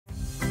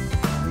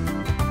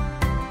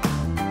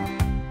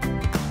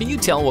Can you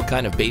tell what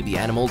kind of baby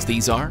animals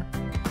these are?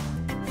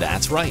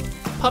 That's right,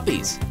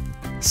 puppies.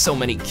 So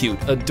many cute,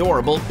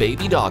 adorable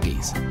baby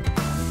doggies.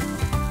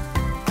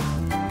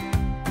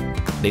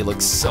 They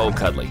look so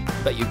cuddly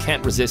that you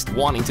can't resist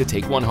wanting to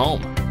take one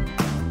home.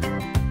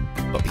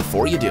 But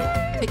before you do,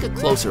 take a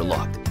closer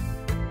look,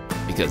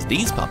 because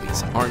these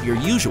puppies aren't your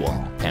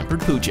usual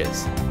pampered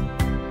pooches.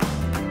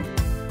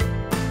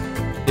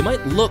 They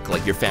might look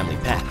like your family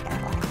pet,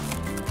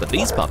 but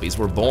these puppies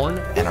were born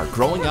and are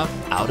growing up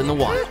out in the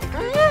wild,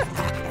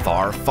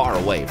 far, far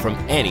away from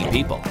any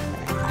people.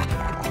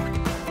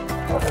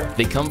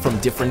 They come from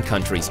different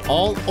countries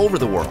all over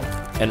the world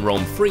and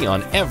roam free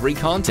on every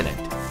continent.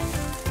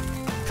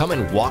 Come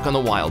and walk on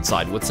the wild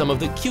side with some of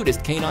the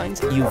cutest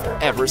canines you've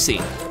ever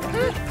seen.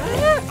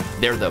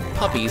 They're the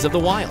puppies of the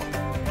wild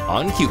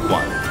on Cute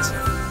Ones.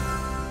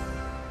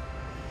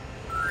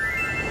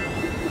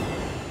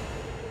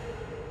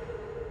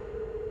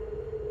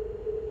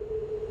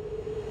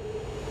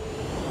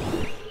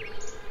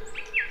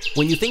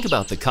 When you think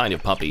about the kind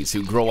of puppies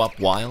who grow up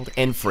wild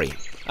and free,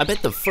 I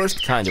bet the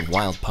first kind of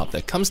wild pup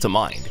that comes to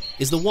mind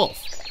is the wolf.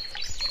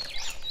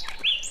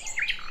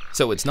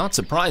 So it's not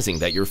surprising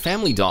that your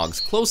family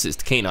dog's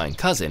closest canine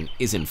cousin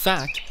is in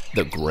fact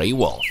the gray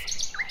wolf.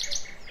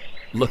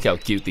 Look how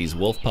cute these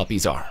wolf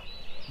puppies are.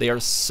 They are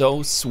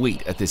so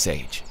sweet at this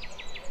age.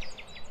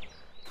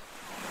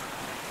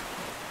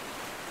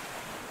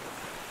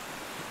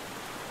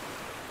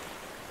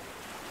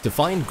 To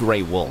find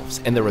gray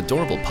wolves and their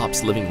adorable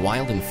pups living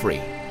wild and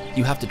free,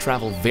 you have to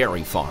travel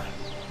very far,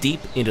 deep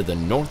into the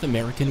North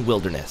American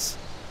wilderness,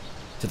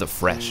 to the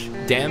fresh,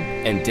 damp,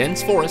 and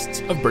dense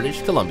forests of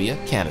British Columbia,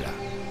 Canada.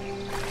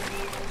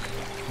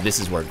 This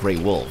is where gray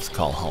wolves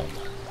call home.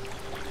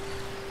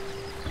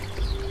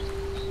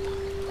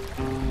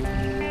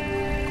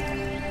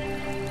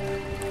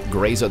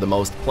 Grays are the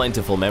most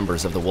plentiful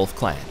members of the wolf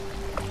clan,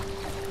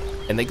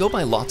 and they go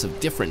by lots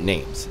of different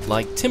names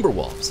like timber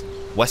wolves,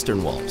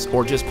 western wolves,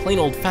 or just plain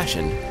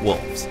old-fashioned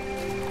wolves.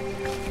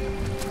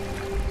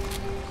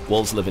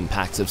 Wolves live in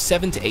packs of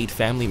 7 to 8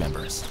 family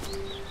members.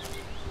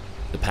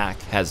 The pack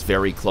has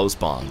very close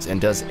bonds and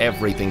does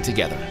everything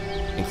together,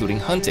 including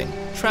hunting,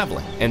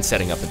 traveling, and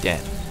setting up a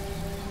den.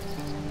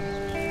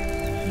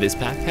 This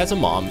pack has a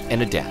mom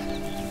and a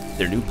dad,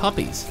 their new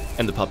puppies,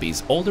 and the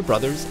puppies' older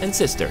brothers and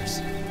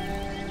sisters.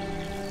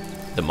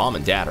 The mom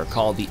and dad are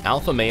called the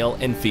alpha male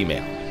and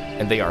female,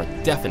 and they are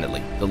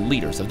definitely the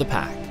leaders of the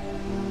pack.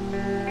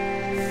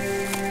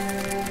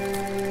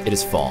 It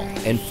is fall,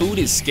 and food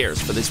is scarce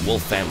for this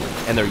wolf family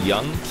and their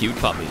young, cute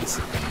puppies.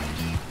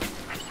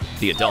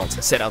 The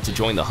adults set out to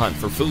join the hunt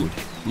for food,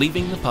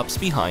 leaving the pups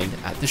behind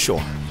at the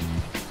shore.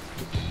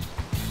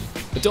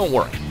 But don't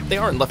worry, they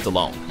aren't left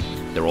alone.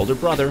 Their older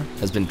brother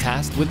has been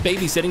tasked with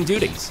babysitting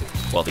duties,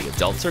 while the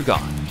adults are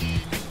gone.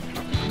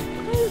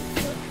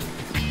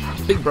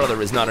 Big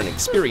Brother is not an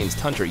experienced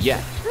hunter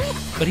yet,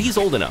 but he's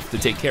old enough to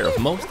take care of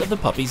most of the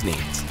puppy's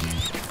needs.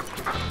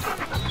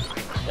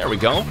 There we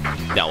go.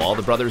 Now all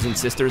the brothers and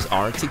sisters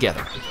are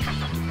together,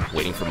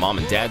 waiting for mom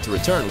and dad to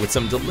return with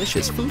some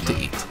delicious food to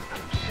eat.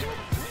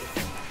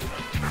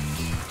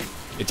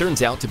 It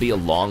turns out to be a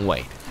long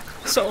wait,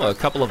 so a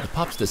couple of the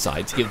pups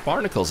decide to give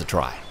barnacles a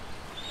try.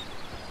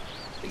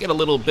 They get a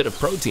little bit of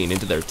protein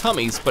into their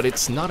tummies, but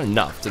it's not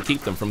enough to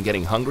keep them from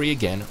getting hungry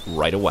again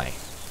right away.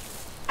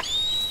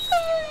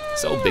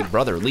 So Big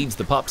Brother leads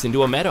the pups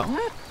into a meadow,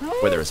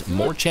 where there's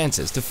more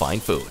chances to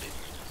find food.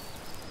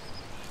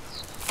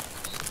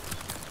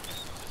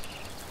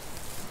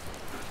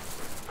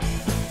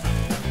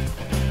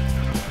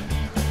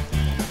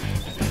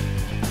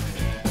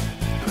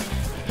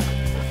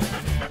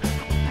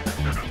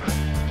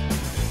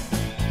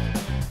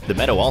 The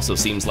meadow also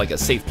seems like a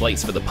safe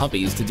place for the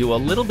puppies to do a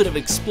little bit of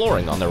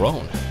exploring on their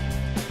own.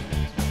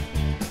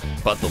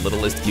 But the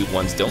littlest cute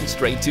ones don't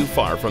stray too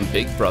far from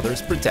Big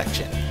Brother's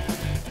protection.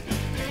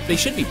 They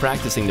should be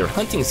practicing their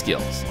hunting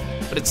skills,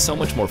 but it's so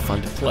much more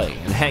fun to play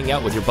and hang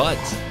out with your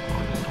buds.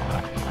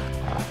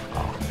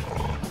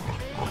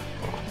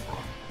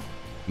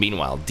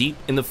 Meanwhile, deep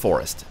in the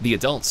forest, the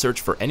adults search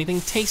for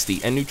anything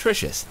tasty and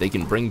nutritious they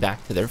can bring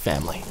back to their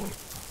family.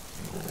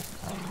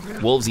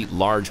 Wolves eat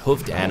large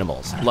hoofed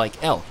animals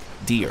like elk,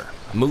 deer,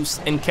 moose,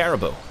 and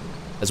caribou,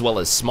 as well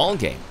as small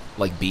game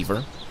like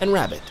beaver and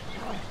rabbit.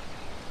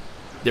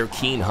 They're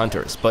keen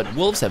hunters, but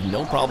wolves have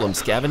no problem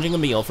scavenging a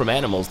meal from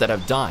animals that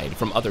have died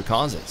from other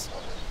causes.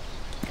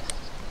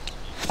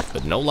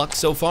 But no luck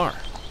so far.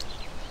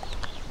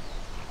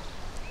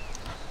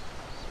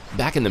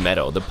 Back in the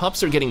meadow, the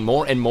pups are getting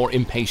more and more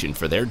impatient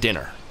for their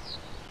dinner.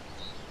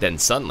 Then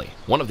suddenly,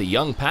 one of the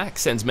young pack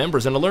sends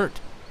members an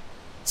alert.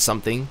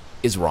 Something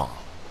is wrong.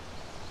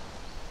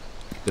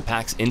 The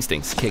pack's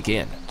instincts kick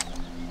in.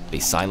 They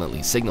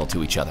silently signal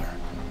to each other.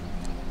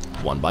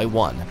 One by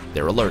one,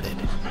 they're alerted.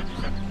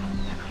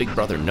 Big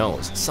Brother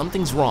knows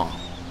something's wrong,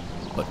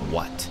 but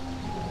what?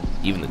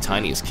 Even the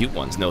tiniest cute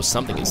ones know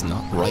something is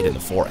not right in the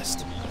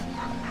forest.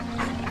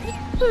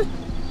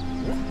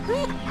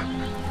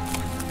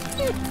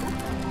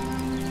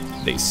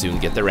 They soon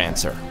get their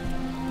answer.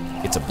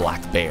 It's a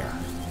black bear.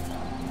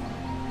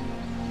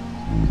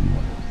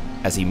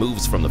 As he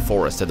moves from the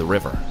forest to the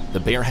river, the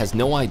bear has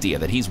no idea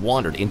that he's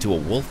wandered into a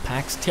wolf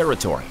pack's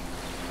territory.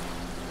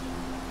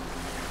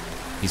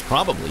 He's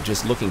probably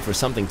just looking for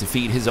something to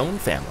feed his own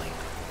family.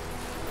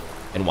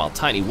 And while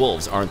tiny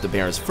wolves aren't the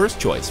bear's first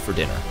choice for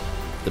dinner,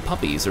 the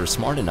puppies are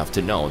smart enough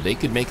to know they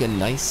could make a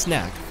nice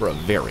snack for a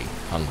very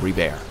hungry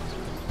bear.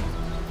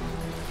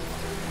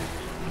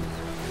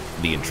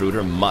 The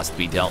intruder must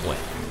be dealt with.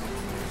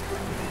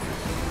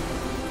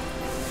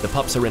 The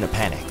pups are in a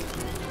panic.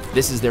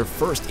 This is their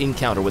first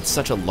encounter with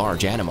such a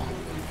large animal.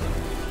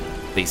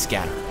 They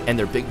scatter, and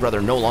their big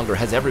brother no longer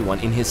has everyone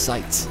in his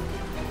sights.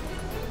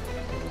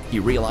 He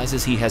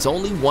realizes he has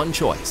only one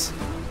choice.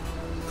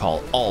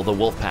 Call all the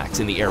wolf packs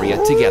in the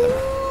area together.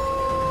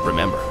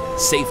 Remember,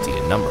 safety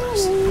in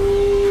numbers.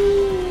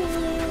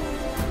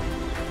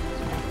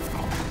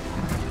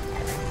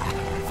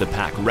 The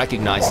pack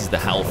recognizes the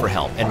howl for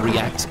help and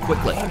reacts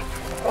quickly.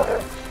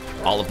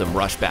 All of them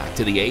rush back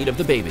to the aid of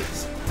the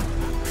babies.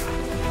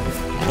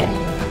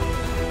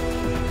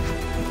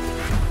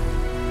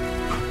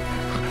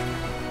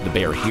 The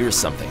bear hears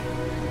something,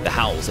 the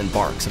howls and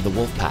barks of the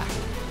wolf pack.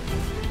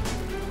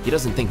 He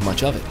doesn't think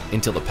much of it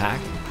until the pack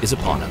is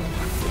upon him.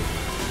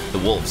 The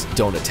wolves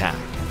don't attack,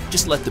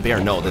 just let the bear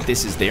know that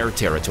this is their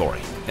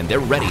territory, and they're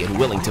ready and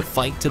willing to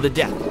fight to the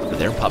death for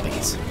their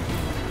puppies.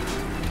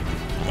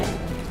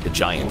 The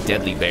giant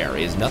deadly bear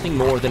is nothing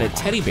more than a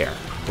teddy bear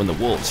when the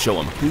wolves show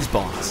him who's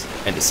boss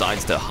and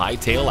decides to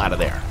hightail out of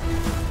there.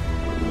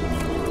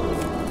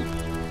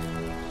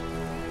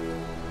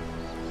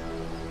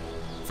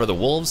 For the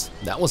wolves,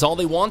 that was all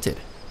they wanted,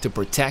 to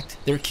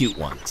protect their cute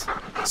ones,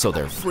 so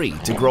they're free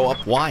to grow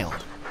up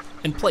wild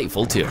and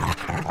playful too.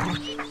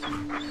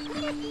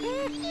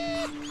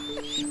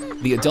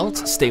 The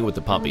adults stay with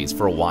the puppies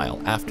for a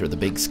while after the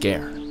big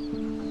scare.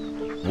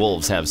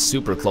 Wolves have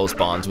super close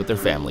bonds with their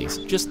families,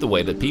 just the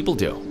way that people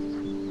do.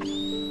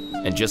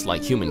 And just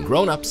like human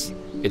grown-ups,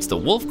 it's the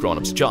wolf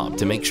grown-ups' job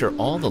to make sure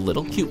all the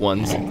little cute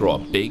ones grow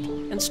up big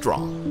and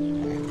strong.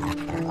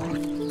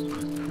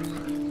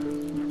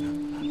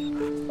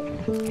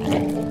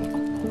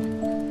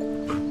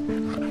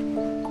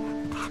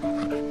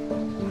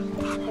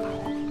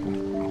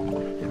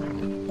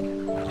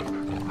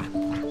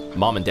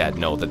 Mom and Dad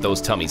know that those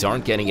tummies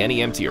aren't getting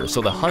any emptier,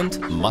 so the hunt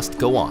must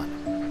go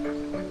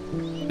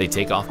on. They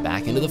take off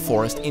back into the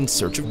forest in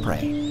search of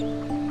prey.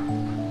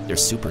 Their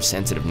super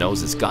sensitive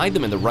noses guide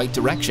them in the right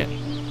direction,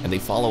 and they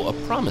follow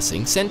a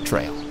promising scent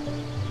trail.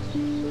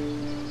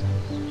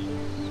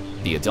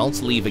 The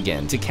adults leave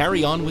again to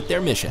carry on with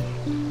their mission.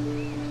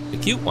 The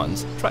cute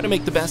ones try to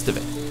make the best of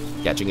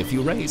it, catching a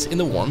few rays in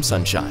the warm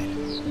sunshine.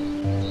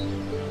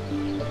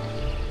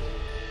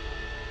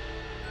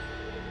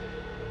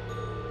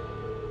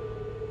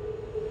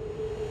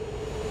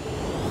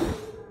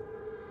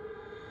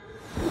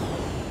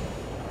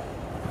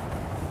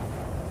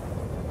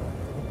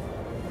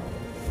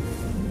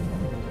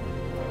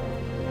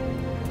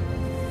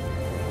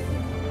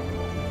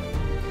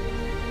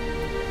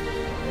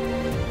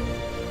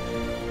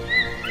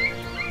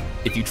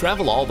 If you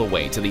travel all the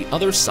way to the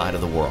other side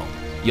of the world,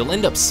 you'll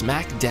end up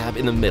smack dab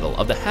in the middle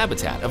of the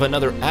habitat of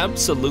another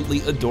absolutely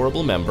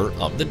adorable member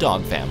of the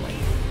dog family.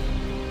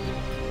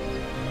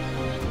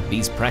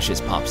 These precious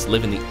pups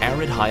live in the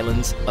arid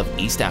highlands of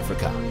East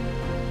Africa.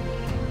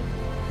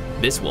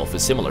 This wolf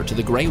is similar to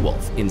the gray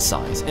wolf in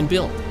size and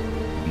build.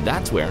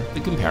 That's where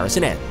the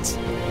comparison ends.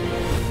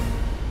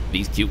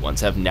 These cute ones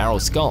have narrow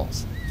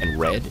skulls and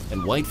red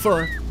and white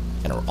fur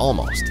and are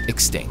almost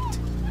extinct.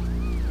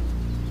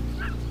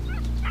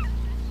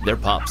 Their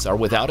pups are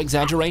without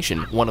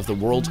exaggeration one of the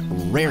world's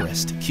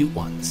rarest cute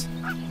ones.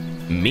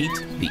 Meet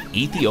the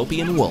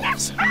Ethiopian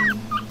wolves.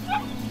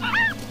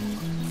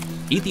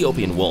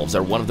 Ethiopian wolves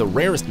are one of the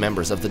rarest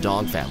members of the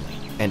dog family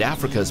and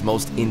Africa's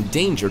most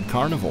endangered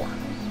carnivore.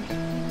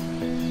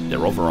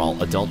 Their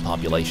overall adult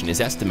population is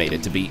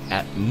estimated to be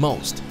at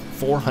most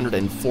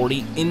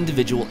 440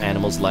 individual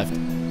animals left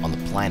on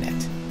the planet.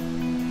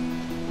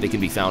 They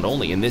can be found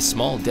only in this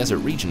small desert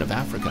region of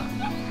Africa.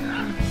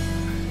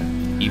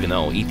 Even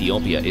though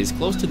Ethiopia is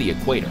close to the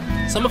equator,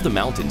 some of the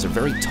mountains are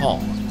very tall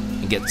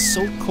and get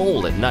so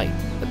cold at night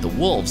that the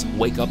wolves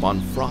wake up on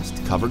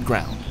frost-covered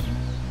ground.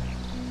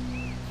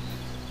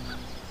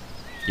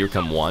 Here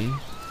come 1,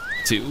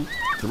 2,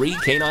 3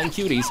 canine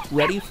cuties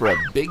ready for a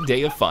big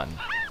day of fun.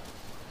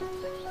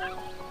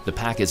 The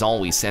pack is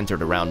always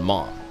centered around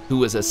Mom,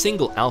 who is a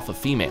single alpha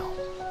female.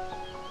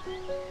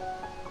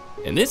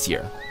 And this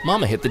year,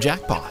 Mama hit the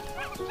jackpot.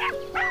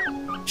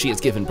 She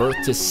has given birth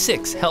to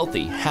 6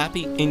 healthy,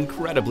 happy,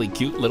 incredibly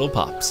cute little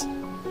pups.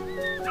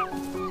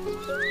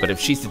 But if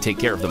she's to take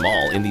care of them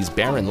all in these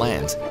barren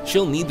lands,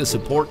 she'll need the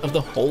support of the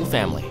whole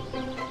family.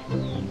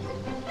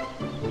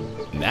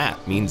 And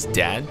that means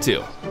Dad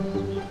too.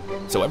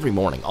 So every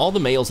morning, all the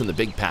males in the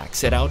big pack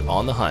set out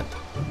on the hunt,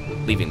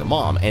 leaving the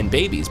mom and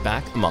babies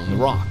back among the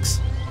rocks.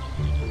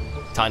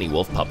 Tiny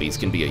wolf puppies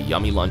can be a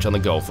yummy lunch on the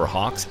go for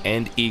hawks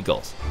and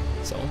eagles.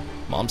 So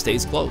Mom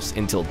stays close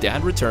until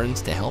Dad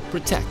returns to help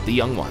protect the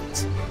young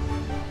ones.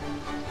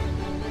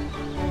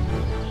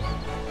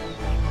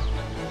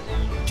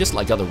 Just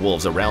like other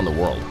wolves around the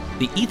world,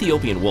 the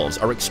Ethiopian wolves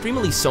are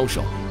extremely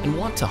social and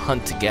want to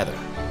hunt together.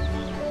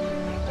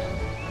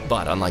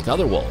 But unlike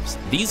other wolves,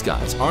 these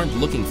guys aren't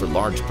looking for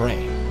large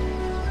prey.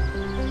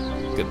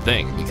 Good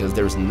thing, because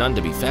there's none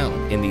to be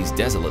found in these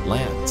desolate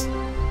lands.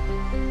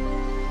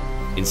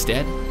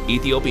 Instead,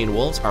 Ethiopian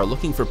wolves are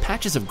looking for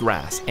patches of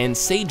grass and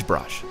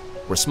sagebrush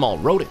where small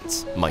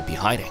rodents might be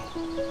hiding.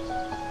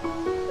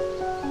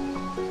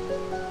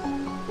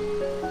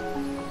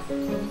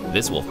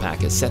 This wolf pack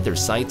has set their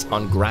sights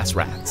on grass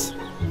rats.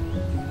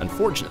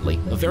 Unfortunately,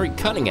 a very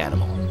cunning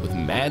animal with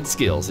mad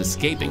skills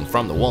escaping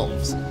from the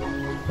wolves.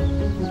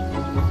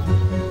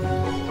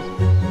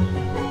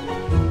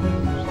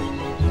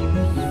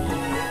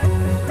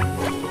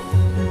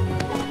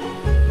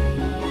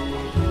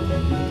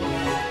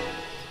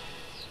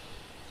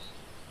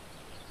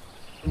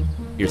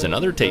 Here's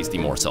another tasty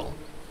morsel,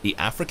 the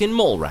African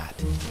mole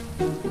rat.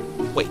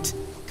 Wait,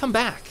 come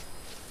back.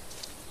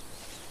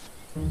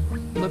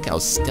 Look how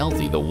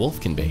stealthy the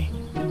wolf can be,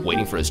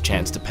 waiting for his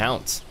chance to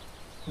pounce.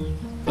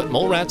 But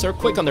mole rats are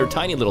quick on their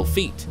tiny little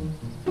feet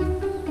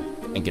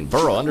and can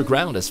burrow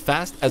underground as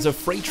fast as a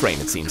freight train,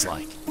 it seems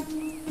like.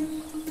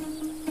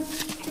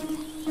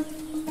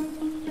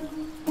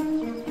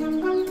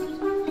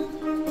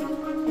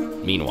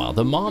 Meanwhile,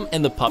 the mom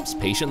and the pups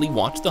patiently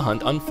watch the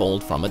hunt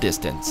unfold from a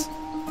distance.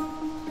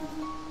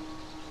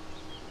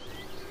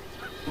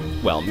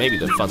 Well, maybe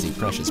the fuzzy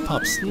precious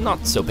pups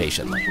not so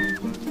patiently.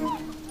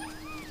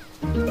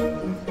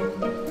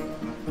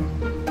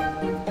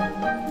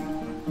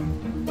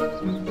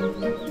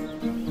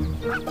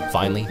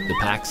 Finally, the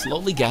pack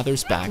slowly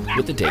gathers back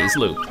with the day's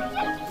loot.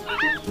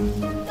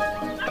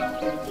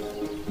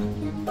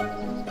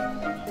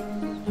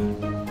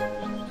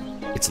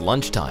 It's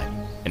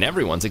lunchtime, and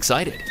everyone's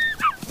excited.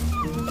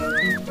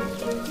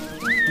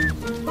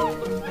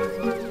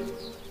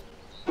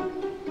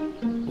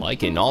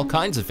 Like in all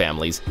kinds of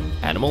families,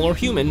 animal or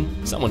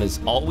human, someone is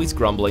always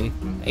grumbling,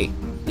 "Hey,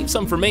 leave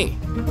some for me."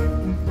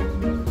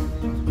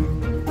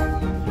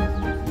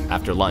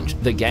 After lunch,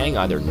 the gang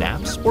either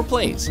naps or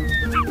plays,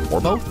 or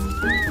both.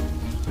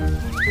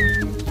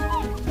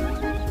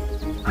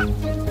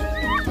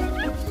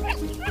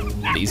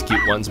 These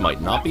cute ones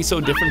might not be so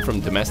different from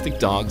domestic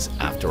dogs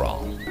after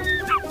all.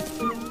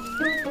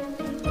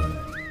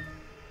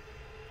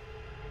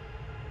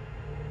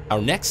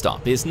 Our next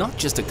stop is not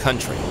just a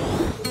country,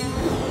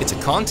 it's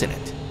a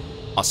continent.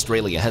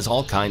 Australia has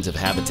all kinds of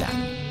habitat,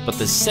 but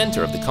the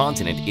center of the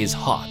continent is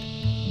hot,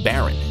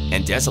 barren,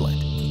 and desolate.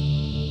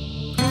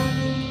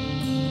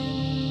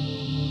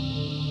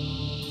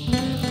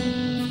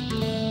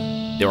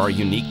 There are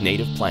unique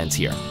native plants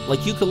here,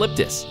 like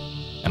eucalyptus,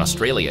 and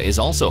Australia is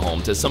also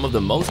home to some of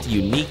the most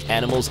unique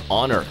animals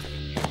on Earth.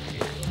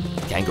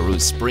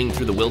 Kangaroos spring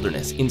through the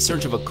wilderness in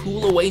search of a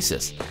cool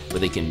oasis where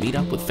they can meet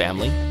up with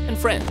family and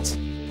friends.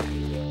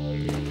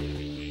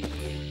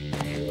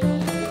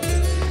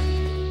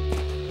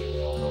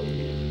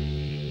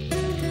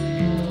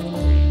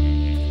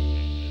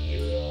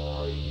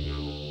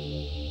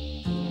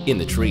 In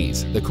the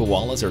trees, the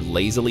koalas are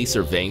lazily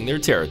surveying their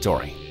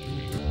territory.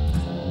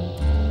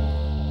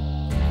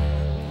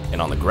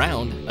 And on the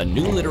ground, a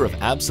new litter of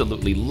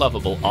absolutely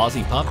lovable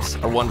Aussie pups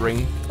are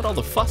wondering what all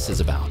the fuss is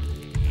about.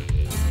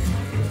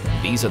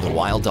 These are the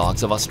wild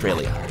dogs of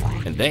Australia,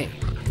 and they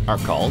are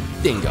called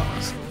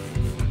dingoes.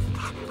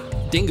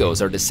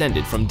 Dingoes are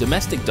descended from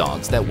domestic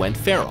dogs that went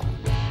feral.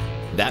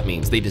 That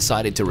means they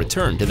decided to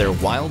return to their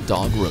wild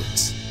dog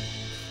roots.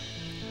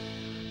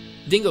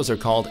 Dingoes are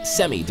called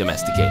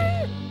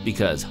semi-domesticated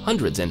because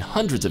hundreds and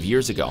hundreds of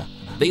years ago,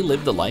 they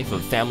lived the life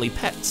of family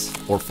pets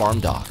or farm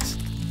dogs.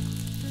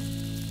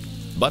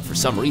 But for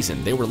some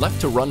reason, they were left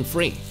to run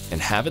free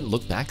and haven't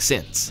looked back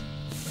since.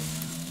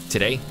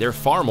 Today, they're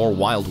far more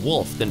wild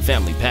wolf than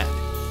family pet.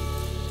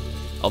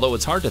 Although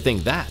it's hard to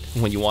think that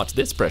when you watch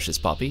this precious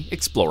puppy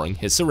exploring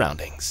his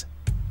surroundings.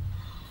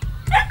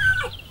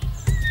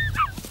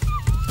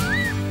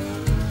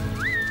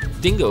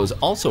 Dingoes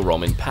also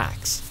roam in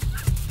packs.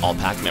 All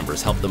pack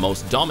members help the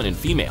most dominant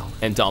female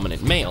and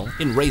dominant male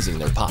in raising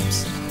their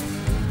pups.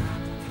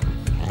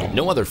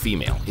 No other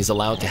female is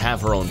allowed to have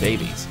her own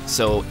babies,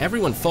 so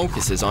everyone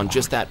focuses on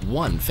just that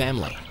one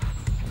family.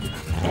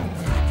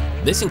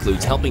 This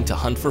includes helping to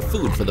hunt for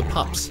food for the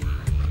pups,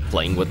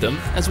 playing with them,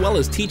 as well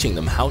as teaching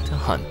them how to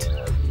hunt.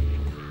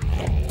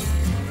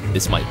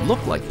 This might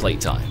look like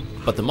playtime,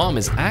 but the mom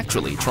is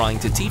actually trying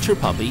to teach her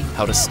puppy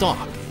how to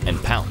stalk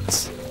and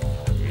pounce.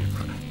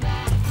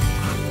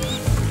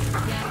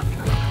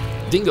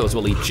 Dingoes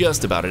will eat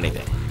just about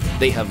anything.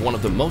 They have one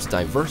of the most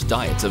diverse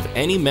diets of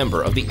any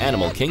member of the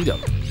animal kingdom.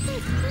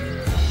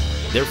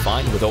 They're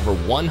fine with over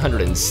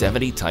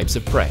 170 types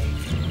of prey,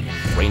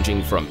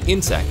 ranging from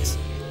insects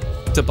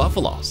to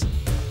buffaloes.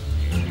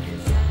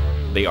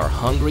 They are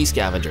hungry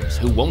scavengers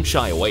who won't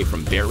shy away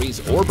from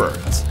berries or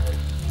birds.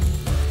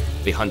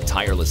 They hunt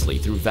tirelessly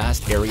through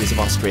vast areas of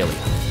Australia,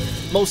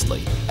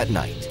 mostly at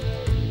night.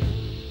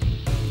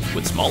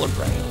 With smaller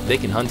prey, they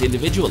can hunt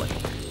individually.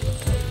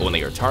 But when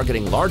they are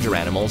targeting larger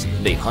animals,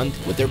 they hunt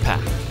with their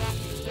pack.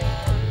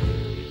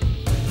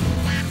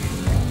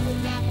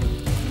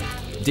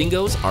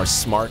 Dingoes are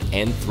smart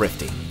and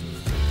thrifty.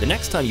 The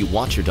next time you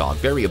watch your dog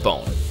bury a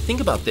bone,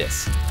 think about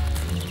this.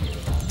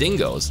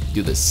 Dingoes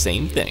do the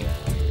same thing.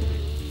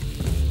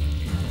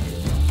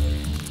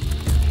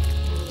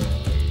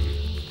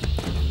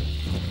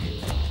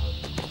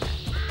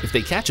 If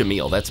they catch a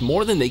meal that's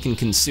more than they can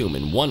consume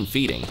in one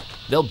feeding,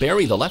 they'll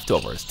bury the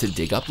leftovers to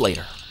dig up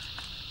later.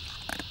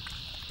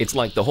 It's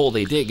like the hole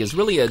they dig is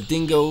really a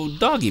dingo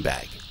doggy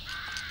bag.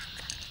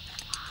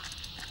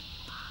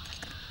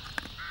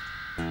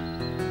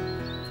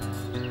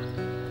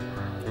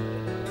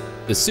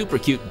 The super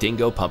cute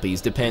dingo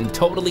puppies depend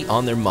totally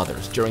on their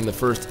mothers during the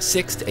first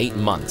 6 to 8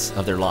 months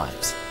of their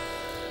lives.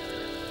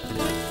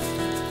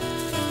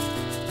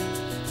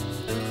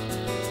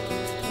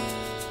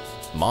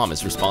 Mom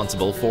is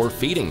responsible for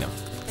feeding them,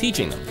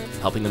 teaching them,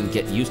 helping them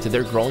get used to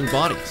their growing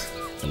bodies,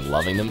 and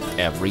loving them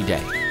every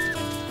day.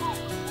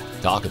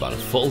 Talk about a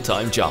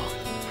full-time job.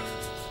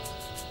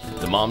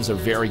 The moms are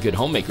very good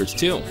homemakers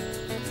too,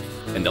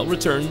 and they'll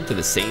return to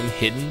the same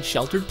hidden,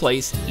 sheltered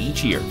place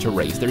each year to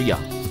raise their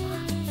young,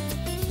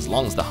 as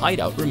long as the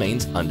hideout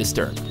remains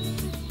undisturbed.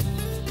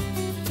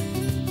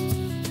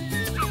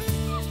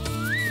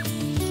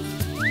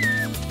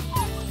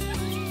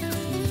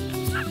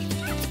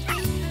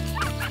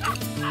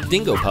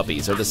 Dingo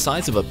puppies are the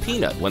size of a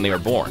peanut when they are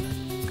born,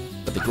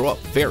 but they grow up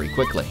very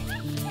quickly.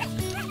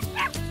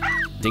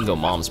 Dingo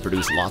moms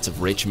produce lots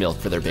of rich milk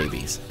for their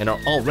babies and are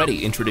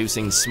already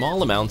introducing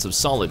small amounts of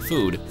solid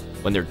food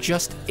when they're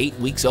just 8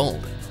 weeks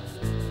old.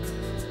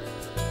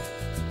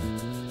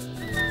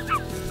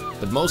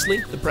 But mostly,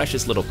 the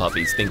precious little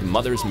puppies think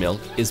mother's milk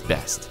is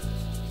best.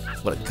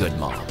 What a good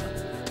mom.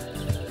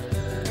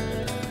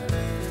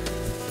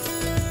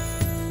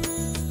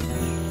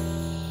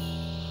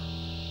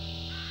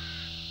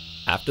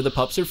 After the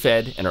pups are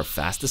fed and are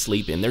fast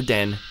asleep in their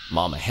den,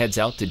 Mama heads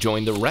out to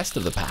join the rest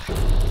of the pack.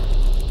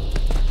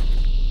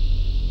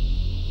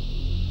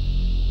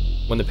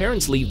 When the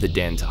parents leave the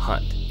den to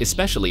hunt,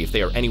 especially if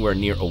they are anywhere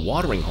near a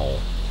watering hole,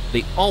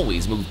 they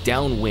always move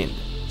downwind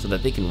so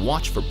that they can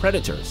watch for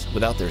predators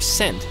without their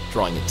scent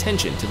drawing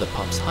attention to the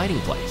pups' hiding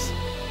place.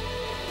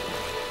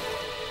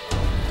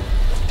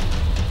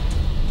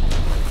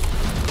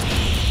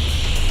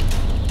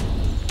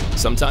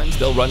 Sometimes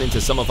they'll run into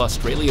some of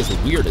Australia's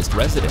weirdest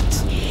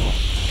residents.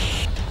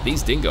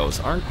 These dingoes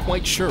aren't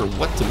quite sure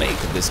what to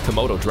make of this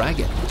Komodo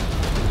dragon,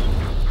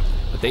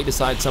 but they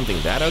decide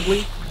something that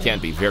ugly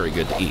can't be very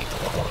good to eat.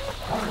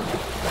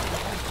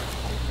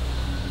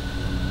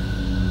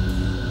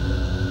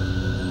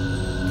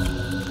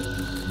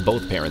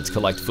 Both parents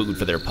collect food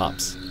for their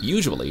pups,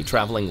 usually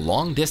traveling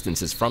long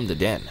distances from the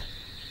den.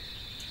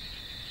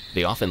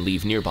 They often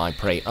leave nearby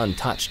prey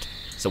untouched,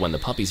 so when the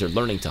puppies are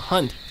learning to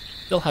hunt,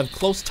 they'll have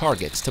close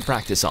targets to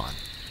practice on.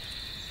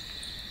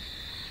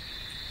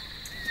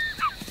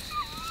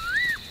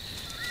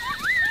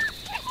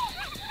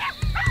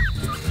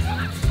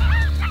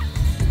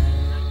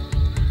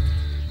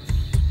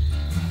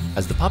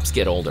 As the pups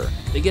get older,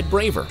 they get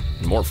braver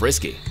and more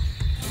frisky.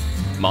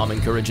 Mom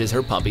encourages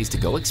her puppies to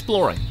go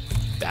exploring.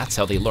 That's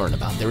how they learn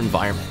about their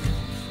environment.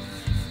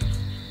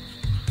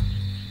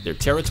 Their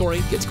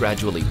territory gets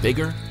gradually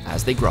bigger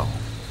as they grow.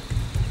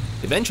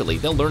 Eventually,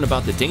 they'll learn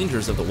about the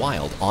dangers of the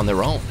wild on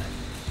their own.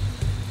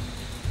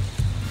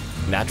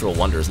 Natural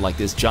wonders like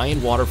this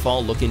giant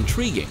waterfall look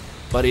intriguing,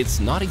 but it's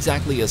not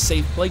exactly a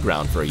safe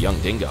playground for a young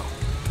dingo.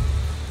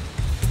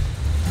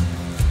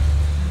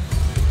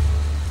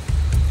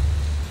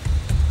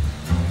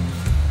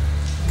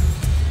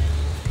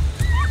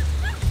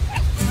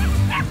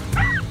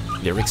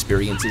 Their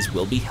experiences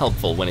will be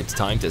helpful when it's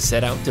time to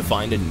set out to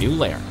find a new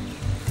lair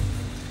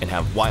and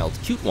have wild,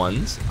 cute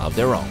ones of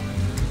their own.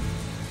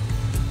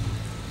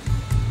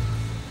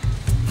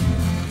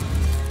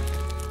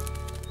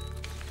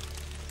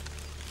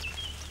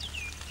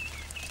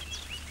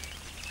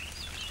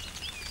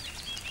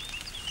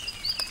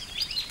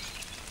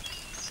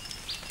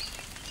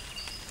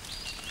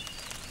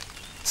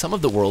 Some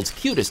of the world's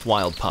cutest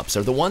wild pups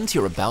are the ones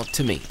you're about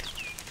to meet.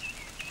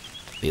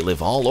 They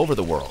live all over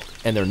the world,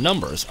 and their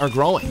numbers are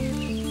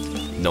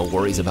growing. No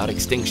worries about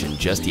extinction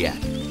just yet.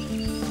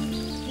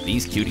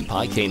 These cutie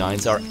pie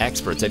canines are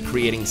experts at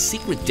creating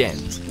secret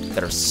dens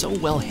that are so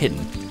well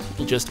hidden,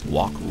 you'll just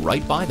walk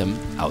right by them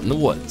out in the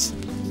woods.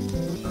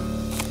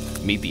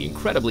 Meet the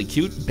incredibly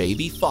cute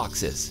baby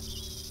foxes.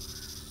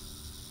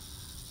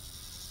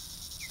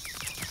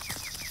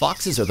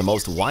 Foxes are the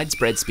most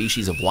widespread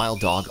species of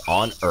wild dog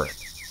on Earth.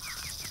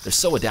 They're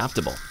so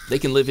adaptable, they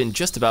can live in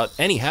just about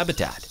any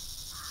habitat,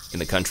 in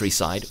the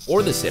countryside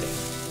or the city,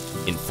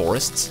 in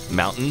forests,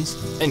 mountains,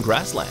 and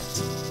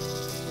grasslands.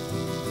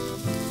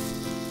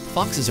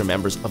 Foxes are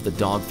members of the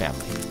dog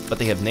family, but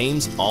they have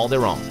names all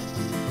their own.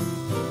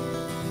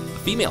 A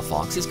female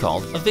fox is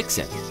called a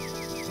vixen.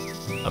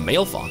 A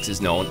male fox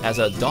is known as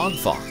a dog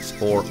fox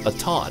or a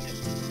tod.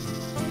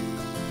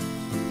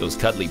 Those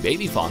cuddly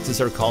baby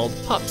foxes are called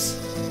pups,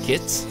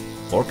 kits,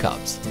 or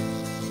cubs.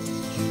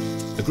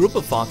 A group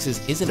of foxes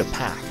isn't a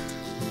pack.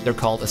 They're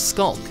called a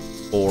skulk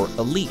or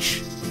a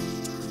leash.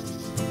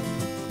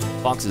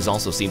 Foxes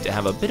also seem to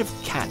have a bit of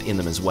cat in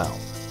them as well.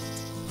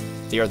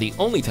 They are the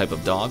only type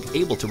of dog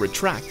able to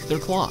retract their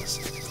claws.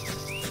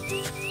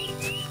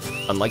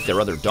 Unlike their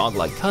other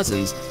dog-like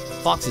cousins,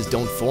 foxes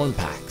don't form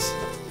packs.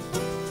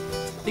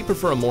 They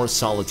prefer a more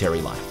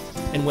solitary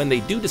life, and when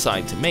they do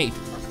decide to mate,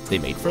 they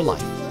mate for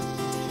life.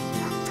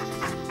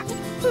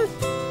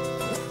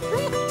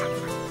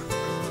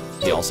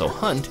 They also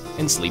hunt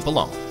and sleep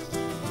alone.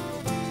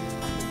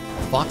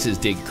 Foxes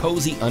dig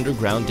cozy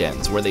underground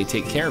dens where they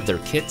take care of their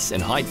kits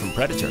and hide from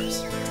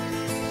predators.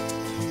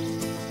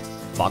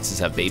 Foxes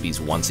have babies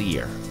once a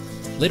year.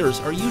 Litters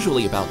are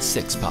usually about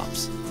 6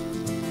 pups.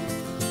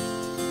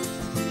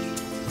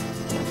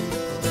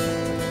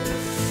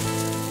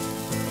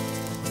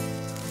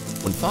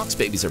 When fox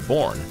babies are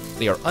born,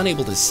 they are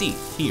unable to see,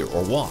 hear,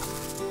 or walk,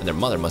 and their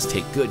mother must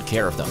take good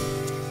care of them.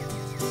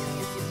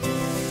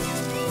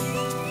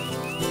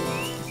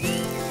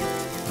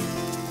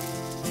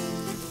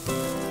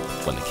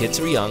 When the kids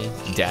are young,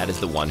 Dad is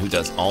the one who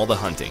does all the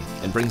hunting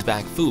and brings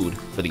back food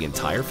for the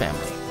entire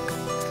family.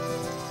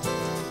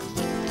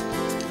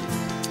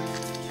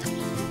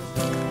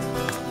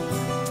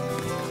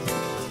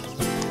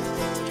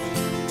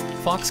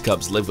 Fox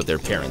cubs live with their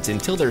parents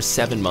until they're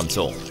 7 months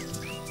old.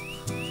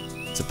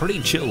 It's a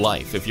pretty chill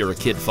life if you're a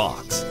kid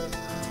fox.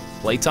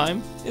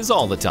 Playtime is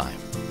all the time.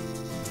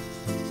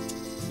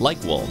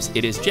 Like wolves,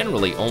 it is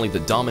generally only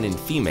the dominant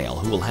female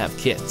who will have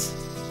kids,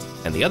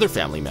 and the other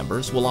family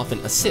members will often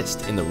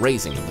assist in the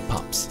raising of the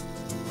pups.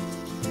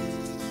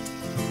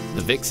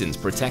 The vixens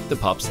protect the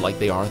pups like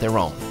they are their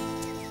own,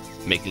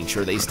 making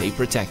sure they stay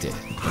protected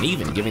and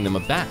even giving them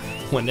a bath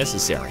when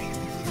necessary.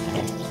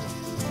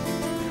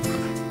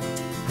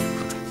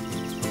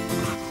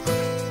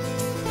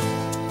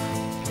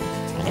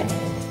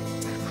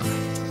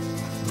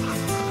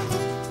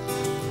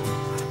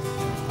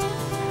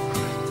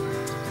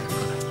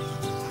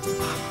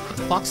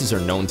 Foxes are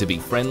known to be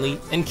friendly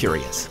and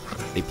curious.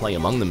 They play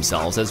among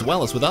themselves as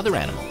well as with other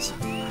animals,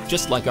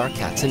 just like our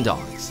cats and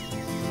dogs.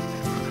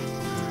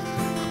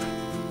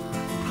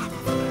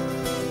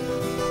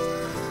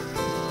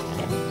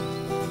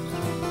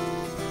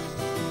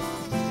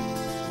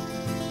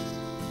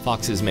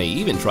 Foxes may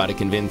even try to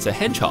convince a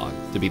hedgehog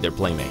to be their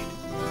playmate,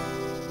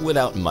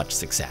 without much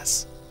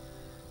success.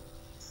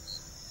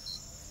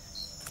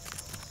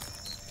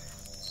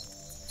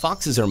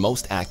 Foxes are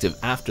most active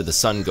after the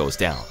sun goes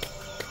down.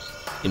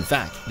 In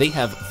fact, they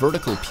have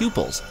vertical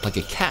pupils like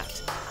a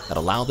cat that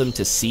allow them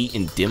to see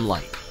in dim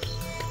light.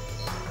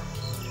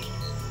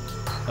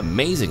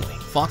 Amazingly,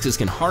 foxes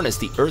can harness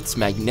the Earth's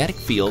magnetic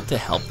field to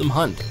help them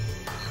hunt.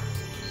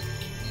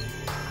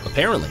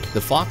 Apparently,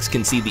 the fox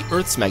can see the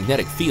Earth's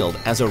magnetic field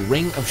as a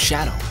ring of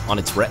shadow on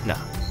its retina.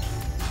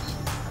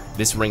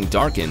 This ring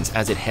darkens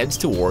as it heads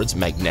towards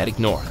magnetic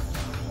north.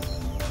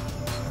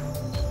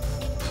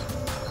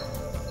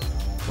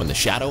 When the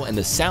shadow and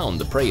the sound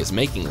the prey is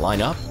making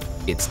line up,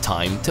 it's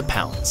time to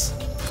pounce.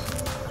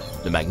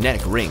 The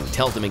magnetic ring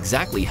tells them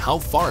exactly how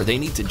far they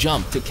need to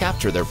jump to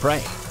capture their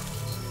prey.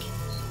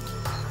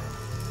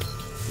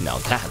 Now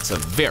that's a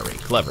very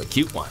clever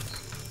cute one.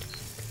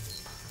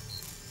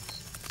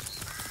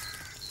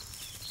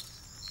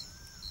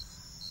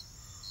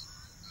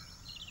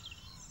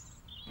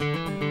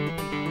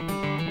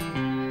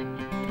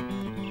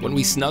 When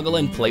we snuggle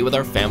and play with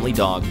our family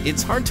dog,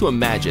 it's hard to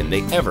imagine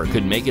they ever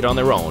could make it on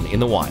their own in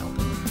the wild.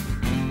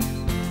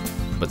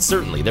 But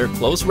certainly their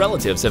close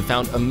relatives have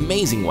found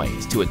amazing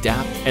ways to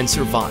adapt and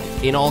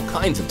survive in all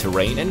kinds of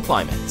terrain and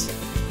climates.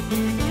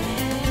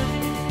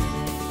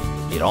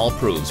 It all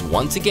proves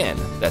once again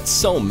that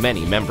so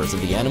many members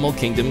of the animal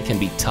kingdom can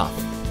be tough,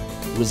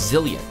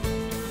 resilient,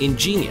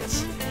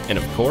 ingenious, and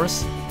of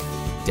course,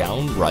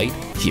 downright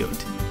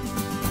cute.